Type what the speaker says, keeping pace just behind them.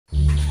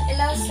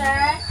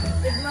sir.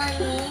 Good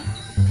morning.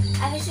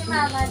 Ano si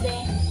mama de?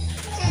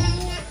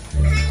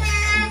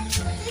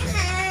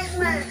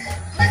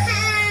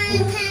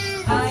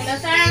 Hello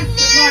sir,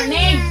 good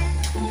morning.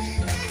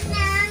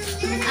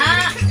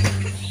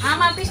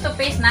 Mama, face to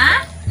face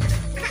na?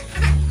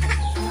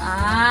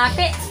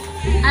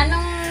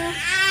 Anong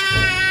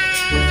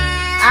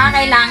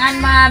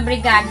kailangan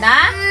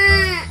ma-brigada?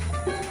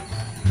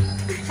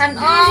 Saan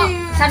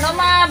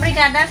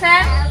ma-brigada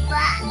sir?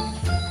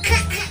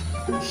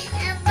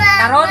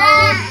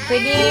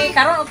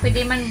 Karon o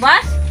pwede man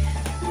buwas?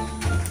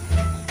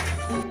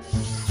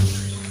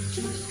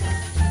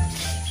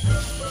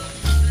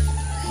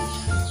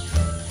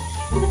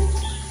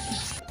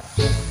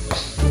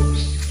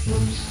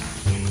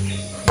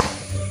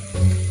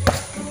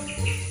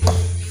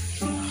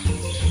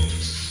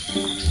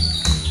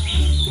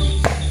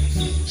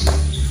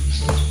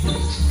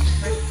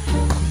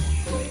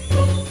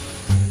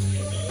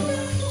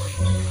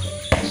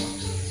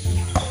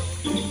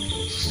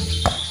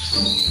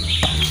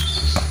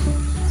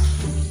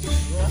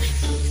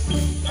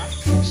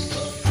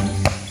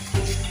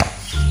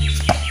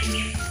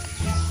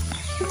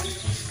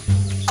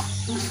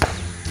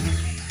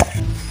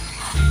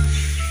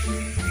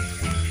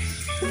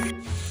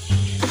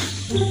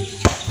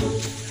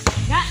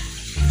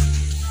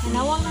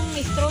 Nanawang ng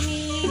mistro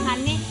ni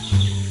Hani.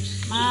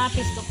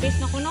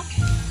 Ma-face-to-face na kuno.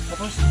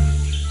 Tapos?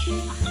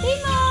 Di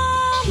ma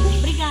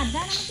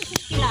brigada naman ito sa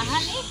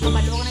iskilahan eh.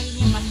 Kabalo ko na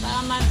yun yung basta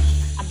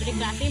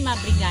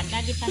ma-brigada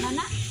kita na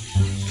na.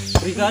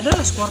 Brigada?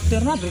 Last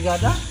quarter na,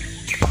 brigada?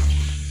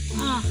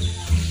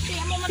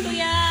 Kaya mo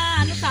matuya,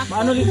 ano sa ako?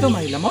 Maano dito?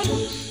 May lamon?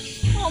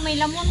 Oo, may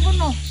lamon ko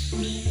no.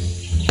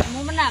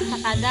 Mo man na, sa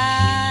kada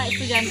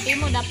estudyante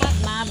mo dapat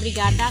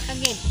ma-brigada ka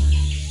gid.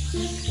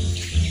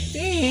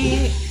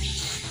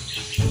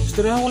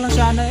 Istoryahan ko lang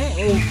sana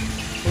eh.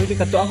 Pwede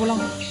katuan ko lang.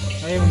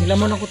 Ay,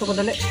 hilamon ako ito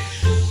kadali.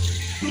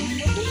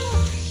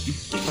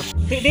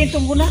 Hindi,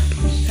 tungko na.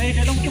 Ay,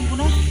 dalong tungko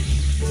na.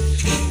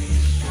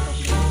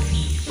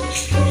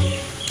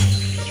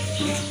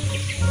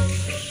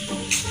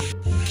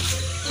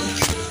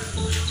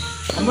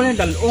 Ano na yung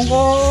dalong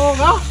ko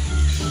ka?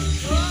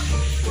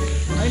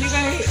 Ay, hindi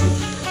kayo.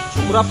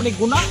 Sigura pa ni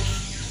guna.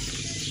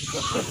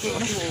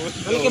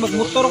 Dali kayo,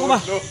 magmotor ko ba?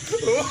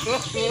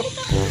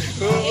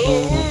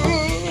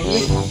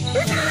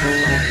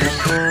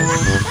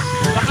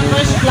 Bakit ko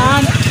yung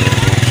plan? A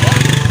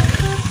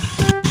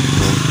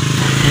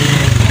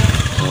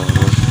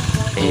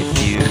few moments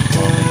later.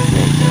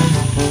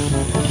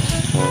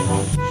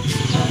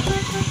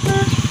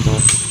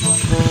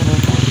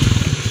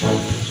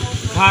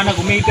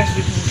 Nagumigas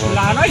dito sa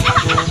sulahan. Ay!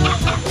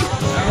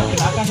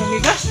 Kinakan sa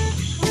migas.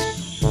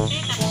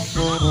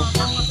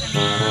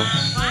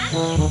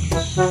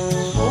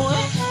 Oo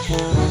eh.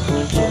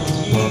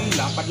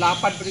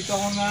 Lapad-lapad pa dito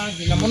akong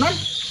hilamunan.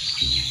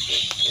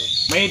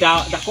 May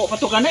dako pa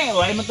to ka na eh.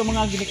 Wala man ito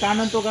mga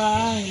ginikanan to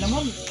ka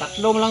hilamon.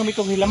 Tatlo lang may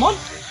itong hilamon.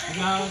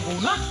 Mga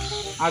guna.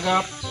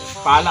 Aga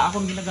pala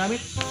akong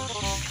ginagamit.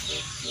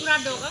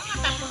 Sigurado ka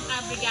nga, tatlong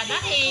ka brigada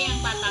eh.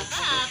 Ang bata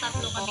ka,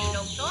 tatlo ka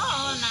bilog to.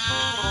 Na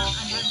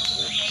ano mo ko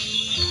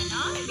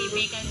may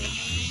bibig ka ni.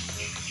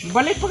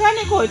 Balik pa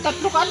gani ko.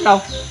 Tatlo ka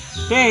anlaw.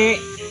 Kaya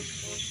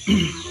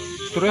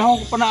turehan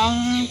ko pa na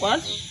ang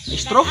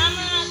stroke.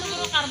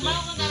 Siguro karbaw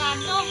ka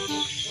garado.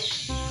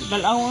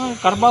 Dalaw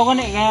karbaw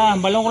gani kaya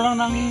balong ko lang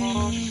ng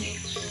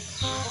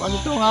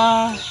ito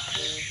nga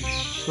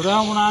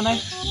turehan ko na anay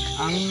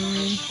ang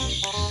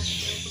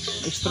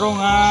strong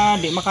nga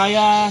di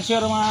makaya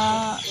sir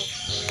mga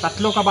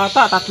tatlo ka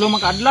bata, tatlo man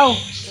kaadlaw.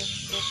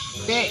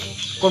 Okay,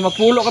 kung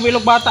mapulo ka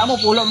bilog bata mo,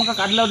 pulo man ka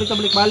kaadlaw dito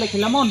balik-balik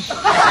hilamon.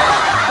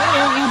 Okay,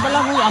 ang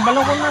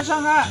balong ko na sa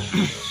nga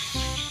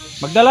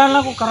magdala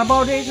lang ko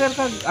karabaw di sir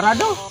kag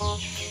arado.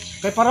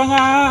 Kaya parang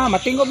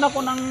matinggob na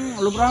ko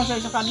ng lubrahan sa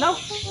isa kadlaw.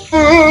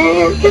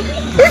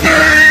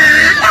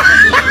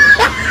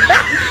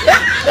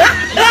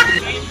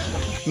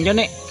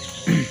 Gani.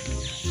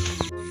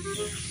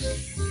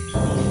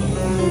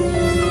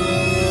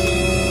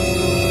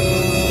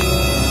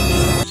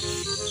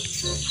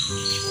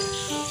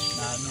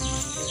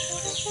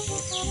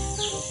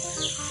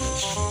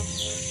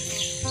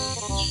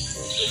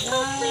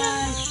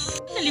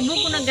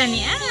 Nalibog ko na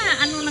gani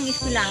ano nang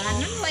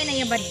eskwelahan ano ay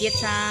na budget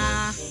sa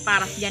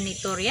para sa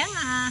janitor ya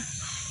nga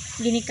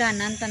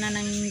ginikanan tanan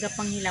ng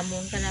gapang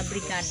hilamon kana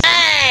brigada.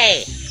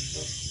 Hey!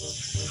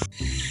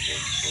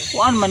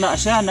 Kuan man na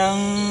siya ng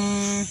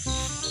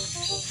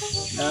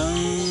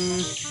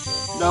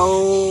daw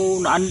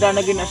naanda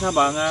na gina siya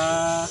ba nga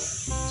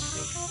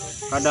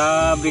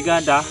kada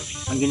brigada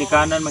ang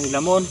ginikanan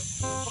mahilamon.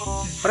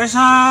 Pre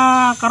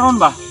sa karon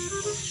ba?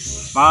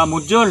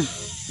 Module,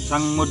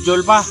 isang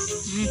module pa.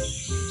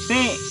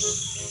 Te,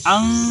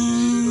 ang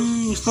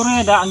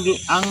istorya da ang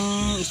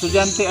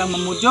estudyante ang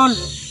mamudjol.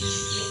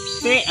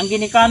 Te, ang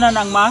ginikanan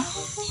ang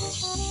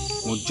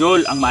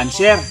module ang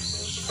ma-answer.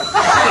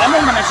 Te, ano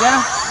man na siya?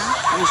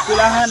 Ang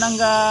eskwelahan ang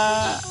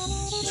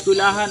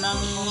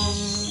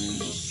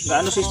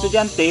gaano sa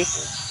estudyante,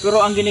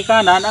 pero ang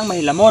ginikanan ang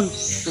mahilamon.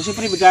 So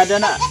siyempre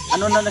brigada na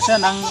ano na siya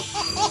ng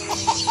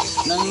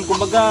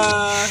kumbaga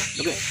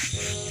okay.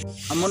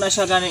 Amo na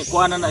siya gani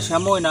kuana na siya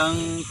mo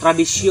ng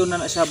tradisyon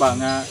na siya ba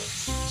nga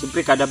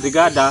siyempre kada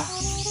brigada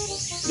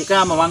di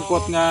ka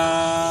mamangkot nga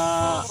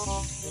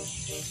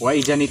way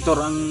janitor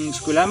ang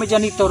eskwela may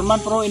janitor man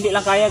pero hindi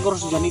lang kaya guro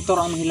sa janitor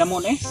ang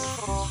hilamon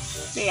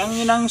ang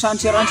inang sa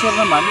answer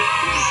naman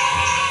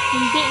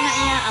Hindi na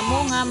iya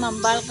amo nga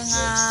mambal ka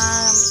nga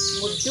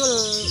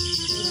module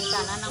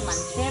ginikana ng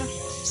manser.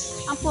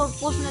 Ang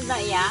purpose na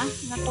daya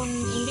nga kung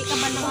hindi ka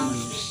man nang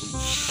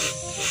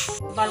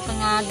mambal ka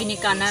nga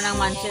ginikana ng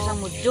manser sa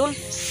module,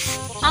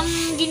 ang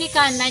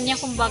ginikana niya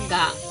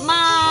kumbaga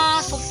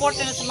ma-support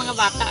na sa mga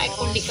bata ay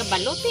kung di ka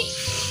baloti.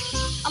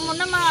 Amo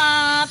na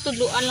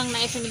matuluan lang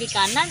na sa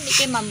ginikana, di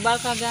kay mambal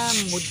ka ga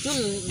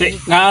module.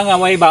 Nga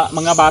way ba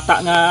mga bata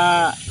nga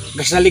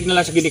gasalig na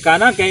lang sa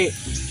ginikanan kay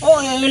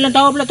ilang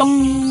taon pala tong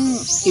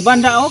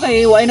ibanda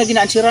kay way na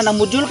ginaansiran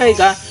ang module kay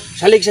ka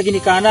salig sa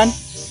ginikanan.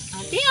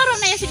 Ati araw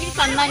na yan sa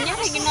ginikanan niya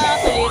kay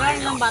ginatuliran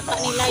ng bata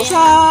nila O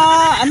sa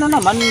ano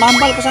naman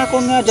mambal ka sa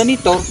akong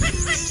janitor.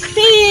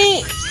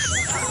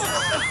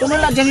 Kuno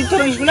lang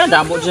janitor ang eskwela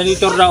damo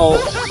janitor daw.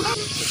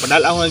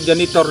 Padal ang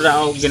janitor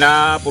daw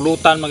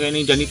ginapulutan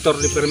maganing janitor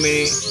di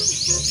permi.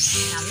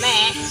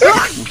 Name.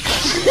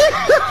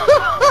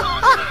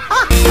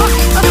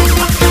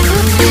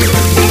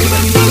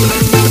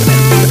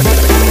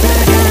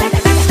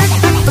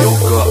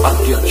 Yoga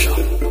Akyasha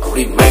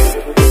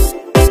Remake